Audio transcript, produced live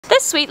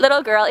This sweet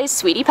little girl is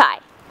Sweetie Pie.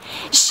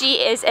 She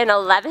is an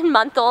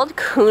 11-month-old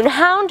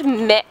coonhound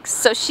mix,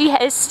 so she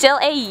is still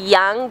a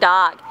young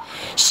dog.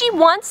 She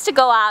wants to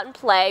go out and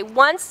play,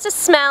 wants to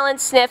smell and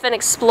sniff and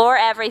explore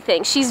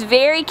everything. She's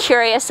very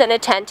curious and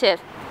attentive.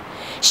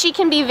 She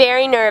can be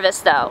very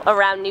nervous though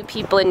around new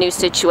people and new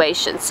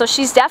situations, so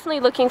she's definitely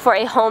looking for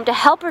a home to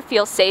help her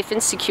feel safe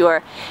and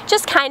secure.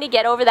 Just kind of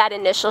get over that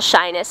initial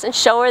shyness and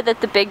show her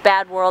that the big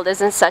bad world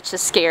isn't such a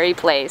scary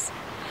place.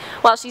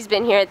 While she's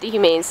been here at the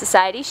Humane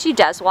Society, she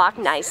does walk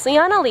nicely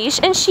on a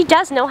leash, and she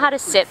does know how to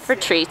sit for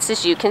treats,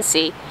 as you can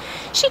see.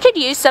 She could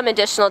use some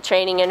additional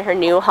training in her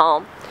new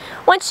home.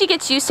 Once she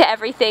gets used to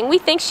everything, we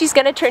think she's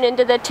going to turn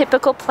into the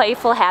typical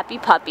playful, happy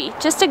puppy.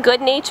 Just a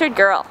good-natured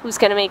girl who's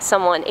going to make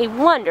someone a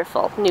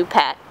wonderful new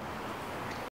pet.